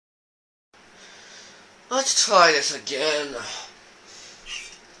Let's try this again.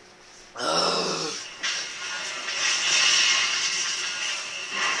 Ugh.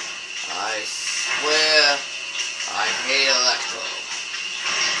 I swear I hate Electro.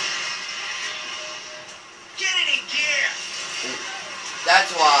 Get it in gear!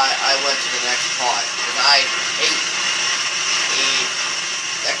 That's why I went to the next part, because I hate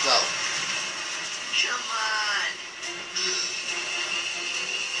Electro. Come on!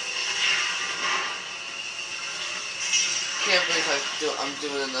 Can't believe I'm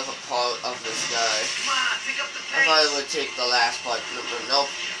doing another part of this guy. Come on, pick up the I pace! thought it would take the last part. Nope.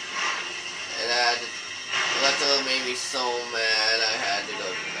 And Electro made me so mad I had to go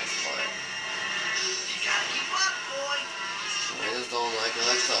to the next part. You gotta keep up, boy! I just don't like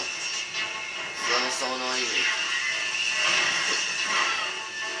Electro. This level's so annoying me.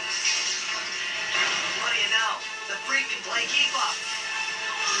 What do you know? The freak can play keep up!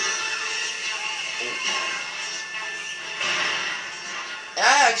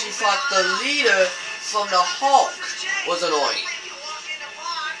 I actually thought the leader from the Hulk was annoying.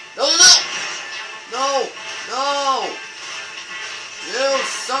 No, no, no! No! No! You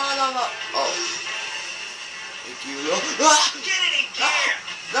son of a... Oh. Thank you. Ah! Get it in gear!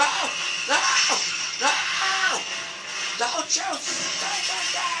 No! No! No! Don't you stay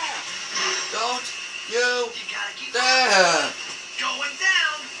there! Don't you You gotta keep dare! up! Going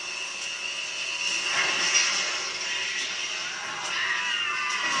down!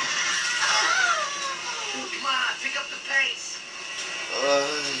 Come on, pick up the pace!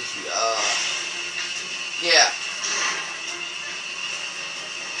 Yeah.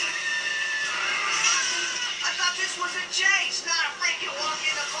 I thought this was a chase, not a freaking walk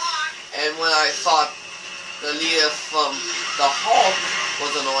in the park! And when I thought the leader from the Hulk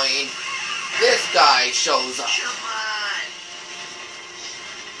was annoying, this guy shows up. Come on!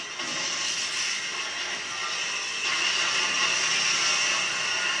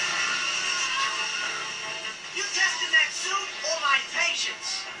 You testing that suit or my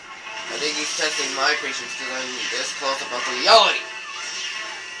patience? I think he's testing my patience because I'm this close about to yelling.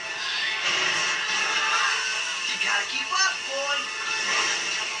 You gotta keep up, boy!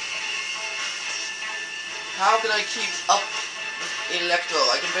 How can I keep up with Electro?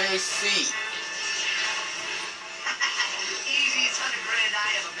 I can barely see. Easiest $100,000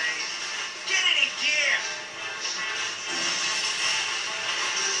 I ever made. Get it in gear!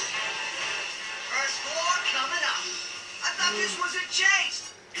 First floor coming up. I thought this was a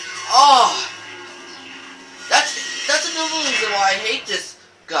chase. Oh, that's another reason why I hate this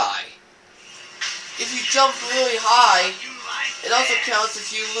guy. If you jump really high, You like it also this? counts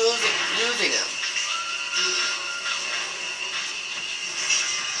as you losing him.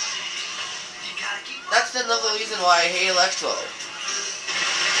 You gotta keep up. That's another reason why I hate Electro.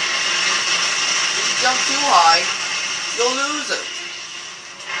 If you jump too high, you'll lose him.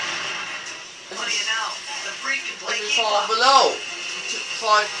 What do you know? The freak can play If you keep fall up. below, if you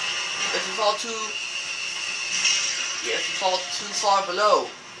fall too far below,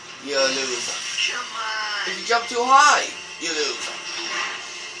 you lose him. Come on. If you jump too high, you lose him.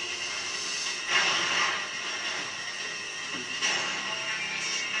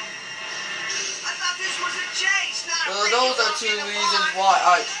 I thought this was a chase, not a Well, freaking those are walk two in the reasons park. why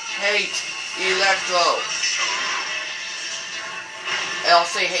I hate Electro. And I'll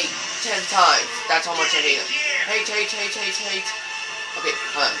say hate 10 times. That's how much I hate him. Hate, hate, hate, hate, hate. Okay,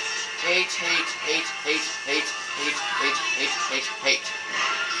 hold on. Hate, hate, hate, hate, hate, hate, hate, hate, hate, hate.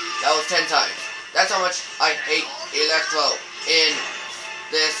 That was 10 times. That's how much I hate Electro in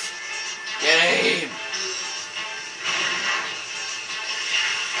this game.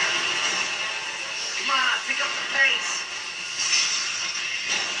 Come on, pick up the pace.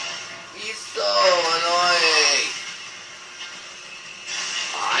 He's so annoying.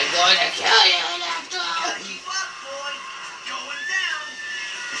 I'm going to kill you, Electro. Gotta keep up, boy. Going down.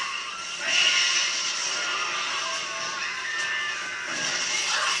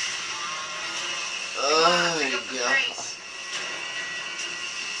 Oh Pick my up the god. pace.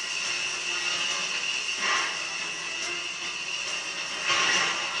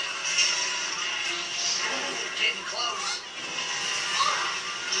 Getting close.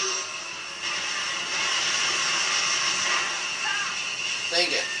 Dang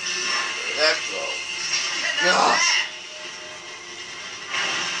it.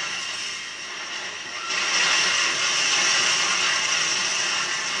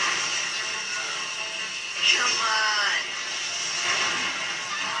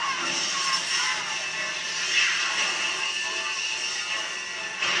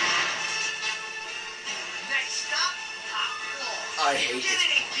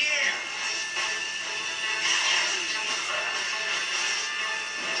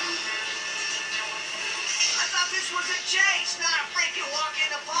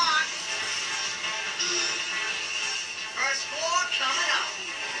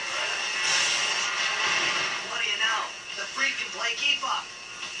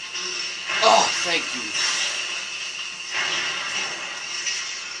 Thank you.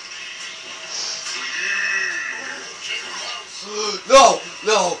 No,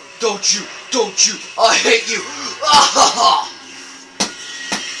 no, don't you, I hate you. Ah!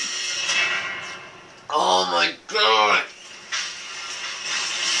 Oh my god.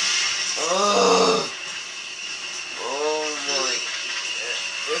 Oh my.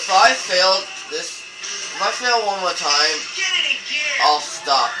 If I fail one more time, I'll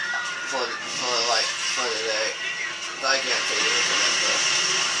stop for the day. I can't take it anymore.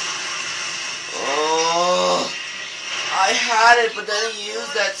 Oh, I had it, but then he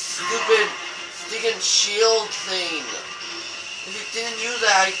used that stupid sticking shield thing. If he didn't use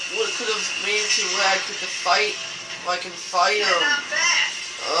that, I could have made it to where I could fight. I can fight him.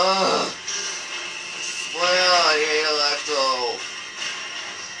 Ugh. I swear I hate Electro.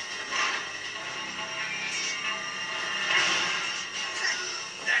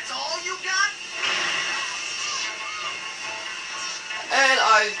 That's all you got? And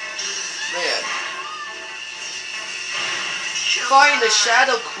man. Fighting the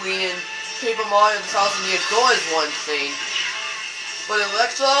Shadow Queen in Paper Mario The Thousand Year Door is one thing. But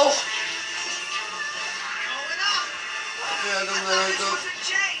Electro? Going up. I'm gonna go. This was a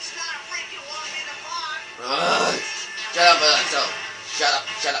chase, not a freaking walk in the park. Shut up, Electro. Shut up.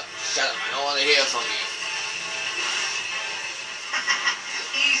 I don't want to hear from you.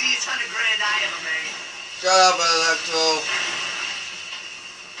 Easiest $100,000 I ever made. Shut up, Electro.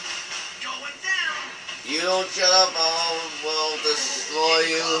 Going down. You don't shut up, I will destroy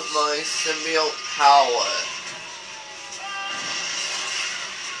you with my symbiote power.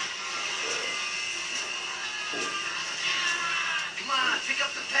 Come on, pick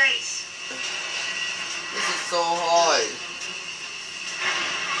up the pace. This is so hard.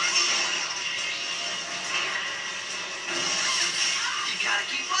 You gotta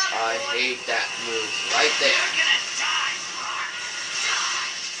keep up, I boy. hate that move right there. You're gonna die, Mark.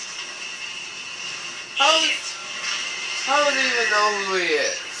 How would he even know who he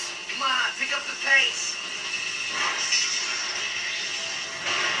is? Come on, pick up the pace.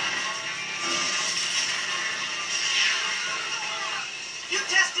 You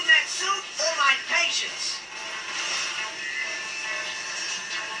testing that suit or my patience?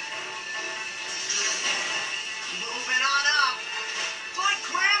 Moving on up. Good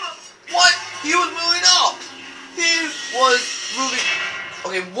grammar. What? He was moving up! He was moving...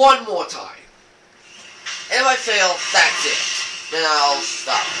 Okay, one more time. And if I fail, that's it. Then I'll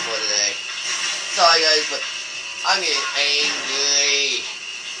stop for today. Sorry guys, but I'm getting angry.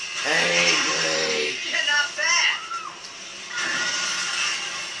 You're not bad.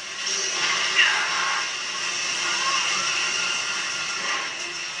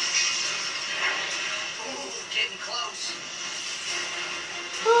 Ooh, getting close.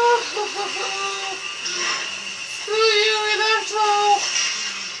 Screw you, Electro!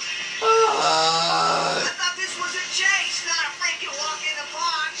 I thought this was a chase, not a freaking walk in the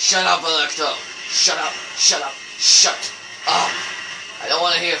park. Shut up, Electro! Shut up! I don't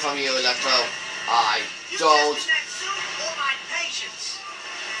want to hear from you, Electro. I You don't. testing that suit or my patience?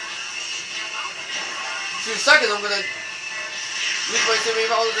 Few seconds, I'm gonna use my semi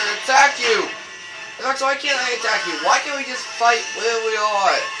powers and attack you! Electro, why can't I attack you? Why can't we just fight where we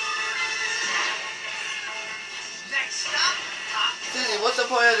are? Next stop, top. Disney, what's the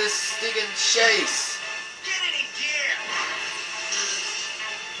point of this stinking chase? Get it in gear.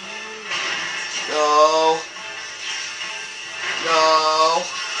 No.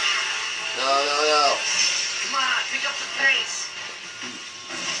 Come on, pick up the pace.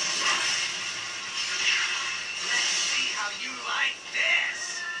 Let's see how you like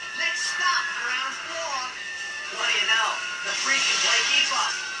this. Next stop, ground floor. What do you know? The freak can play keep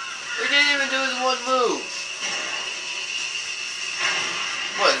up. We didn't even do his one move.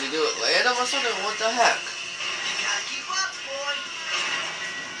 What, did he do it land him or something? What the heck? You gotta keep up, boy.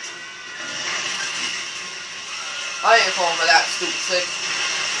 I ain't falling for that stupid thing.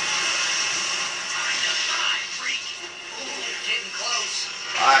 Time to die, freak. Ooh, getting close.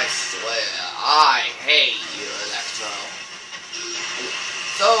 I swear, I hate you, Electro.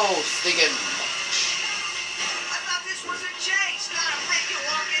 So stinking much. I thought this was a chase, not a freaking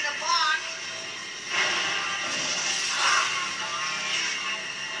walk in the park.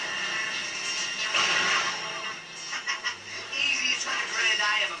 Easiest $100,000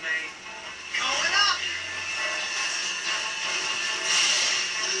 I ever made. Going up.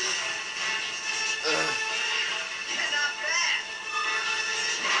 You're not bad.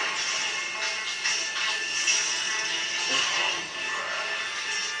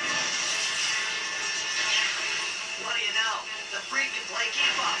 What do you know? The freak can play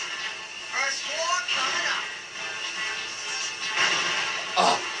keep up. First floor coming up.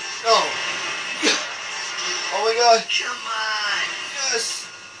 Oh, no. Oh my god. Come on. Yes.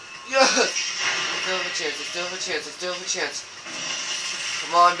 Yes. I still have a chance. I still have a chance. I still have a chance.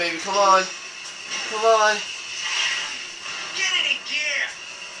 Come on, baby. Come on. Come on. Get it in gear.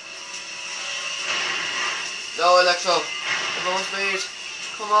 No, Electro. I've almost made it.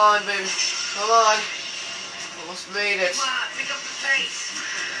 Come on, baby. Come on. Almost made it. Come on, pick up the pace.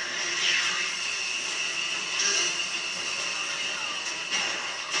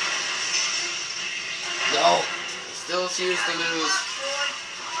 No. I still refuse to lose.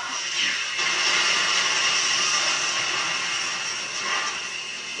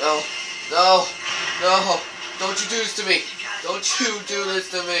 No. No. No. Don't you do this to me. Don't you do this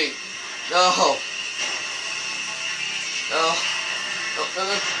to me. No. No. No, no,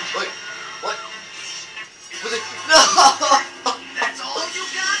 no. Wait. What? Was it? No! That's all you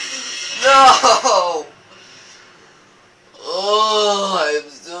got? No! Oh, I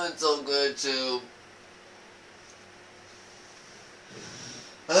was doing so good too.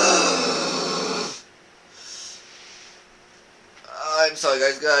 I'm sorry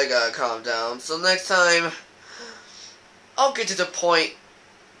guys, I gotta calm down. So next time, I'll get to the point.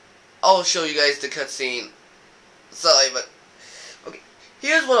 I'll show you guys the cutscene. Sorry, but okay.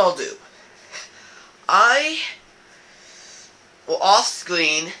 Here's what I'll do. I will off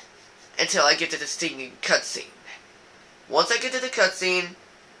screen until I get to the stinging cutscene. Once I get to the cutscene,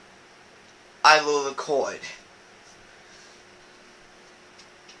 I will record.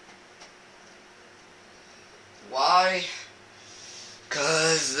 Why?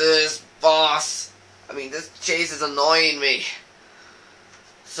 Cause this chase is annoying me.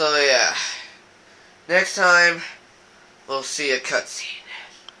 So yeah. Next time, we'll see a cutscene.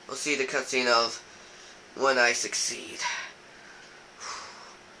 We'll see the cutscene of when I succeed.